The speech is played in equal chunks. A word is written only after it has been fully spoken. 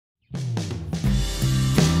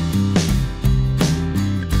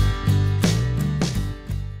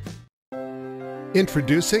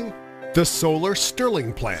Introducing the Solar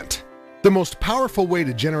Stirling Plant. The most powerful way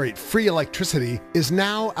to generate free electricity is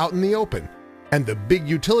now out in the open, and the big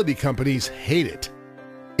utility companies hate it.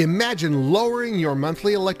 Imagine lowering your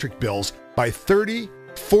monthly electric bills by 30,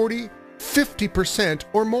 40, 50%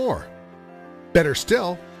 or more. Better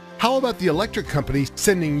still, how about the electric company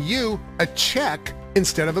sending you a check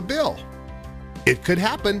instead of a bill? It could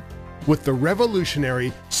happen with the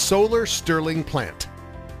revolutionary Solar Stirling Plant.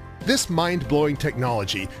 This mind-blowing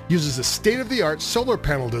technology uses a state-of-the-art solar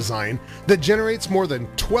panel design that generates more than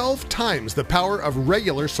 12 times the power of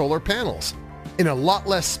regular solar panels, in a lot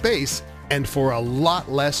less space and for a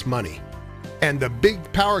lot less money. And the big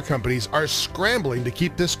power companies are scrambling to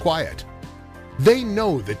keep this quiet. They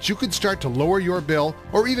know that you could start to lower your bill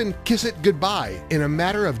or even kiss it goodbye in a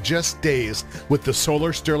matter of just days with the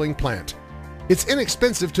Solar Stirling Plant. It's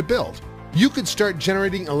inexpensive to build. You could start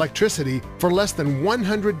generating electricity for less than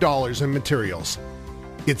 $100 in materials.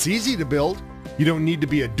 It's easy to build. You don't need to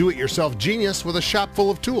be a do-it-yourself genius with a shop full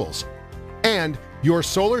of tools. And your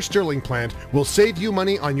Solar Stirling Plant will save you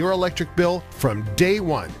money on your electric bill from day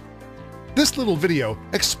one. This little video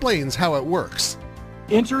explains how it works.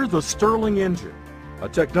 Enter the Stirling engine, a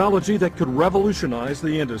technology that could revolutionize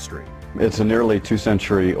the industry. It's a nearly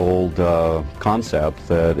 2-century-old concept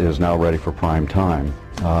that is now ready for prime time.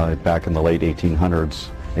 Back in the late 1800s,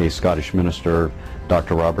 a Scottish minister,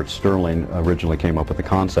 Dr. Robert Stirling, originally came up with the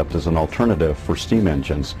concept as an alternative for steam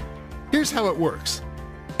engines. Here's how it works.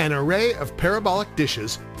 An array of parabolic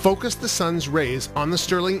dishes focus the sun's rays on the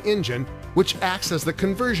Stirling engine, which acts as the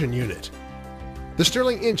conversion unit. The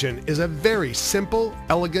Stirling engine is a very simple,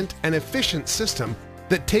 elegant, and efficient system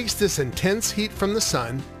that takes this intense heat from the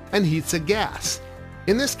sun and heats a gas.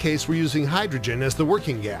 In this case, we're using hydrogen as the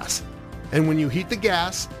working gas. And when you heat the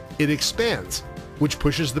gas, it expands, which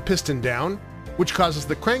pushes the piston down, which causes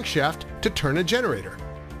the crankshaft to turn a generator.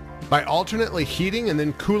 By alternately heating and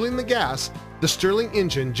then cooling the gas, the Stirling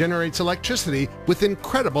engine generates electricity with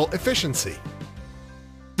incredible efficiency.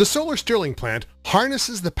 The Solar Stirling Plant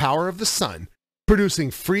harnesses the power of the sun,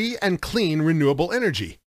 producing free and clean renewable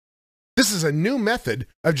energy. This is a new method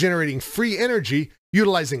of generating free energy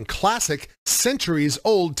utilizing classic,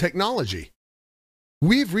 centuries-old technology.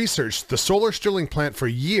 We've researched the Solar Stirling Plant for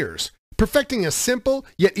years, perfecting a simple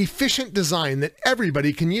yet efficient design that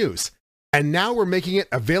everybody can use. And now we're making it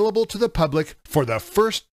available to the public for the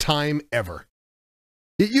first time ever.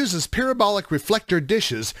 It uses parabolic reflector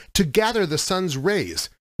dishes to gather the sun's rays,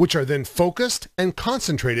 which are then focused and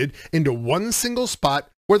concentrated into one single spot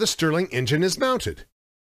where the Stirling engine is mounted.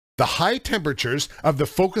 The high temperatures of the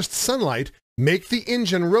focused sunlight make the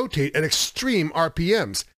engine rotate at extreme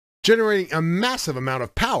RPMs, generating a massive amount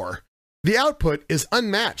of power. The output is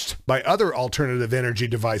unmatched by other alternative energy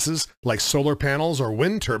devices like solar panels or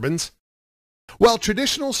wind turbines. While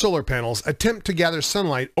traditional solar panels attempt to gather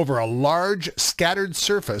sunlight over a large, scattered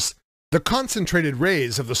surface, the concentrated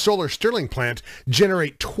rays of the Solar Stirling Plant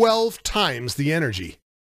generate 12 times the energy.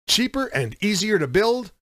 Cheaper and easier to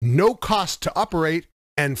build, no cost to operate,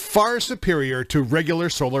 and far superior to regular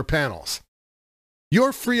solar panels.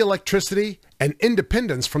 Your free electricity and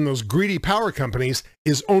independence from those greedy power companies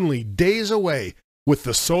is only days away with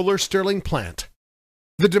the Solar Stirling Plant.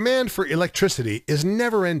 The demand for electricity is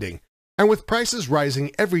never ending, and with prices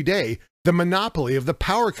rising every day, the monopoly of the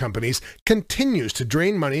power companies continues to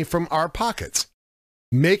drain money from our pockets.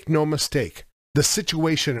 Make no mistake, the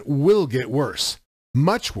situation will get worse,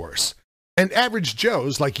 much worse, and average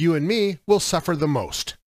Joes like you and me will suffer the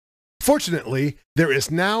most. Fortunately, there is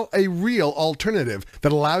now a real alternative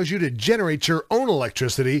that allows you to generate your own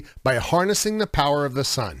electricity by harnessing the power of the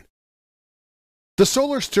sun. The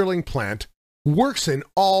Solar Stirling Plant works in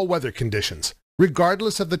all weather conditions,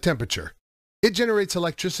 regardless of the temperature. It generates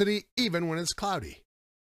electricity even when it's cloudy.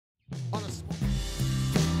 On a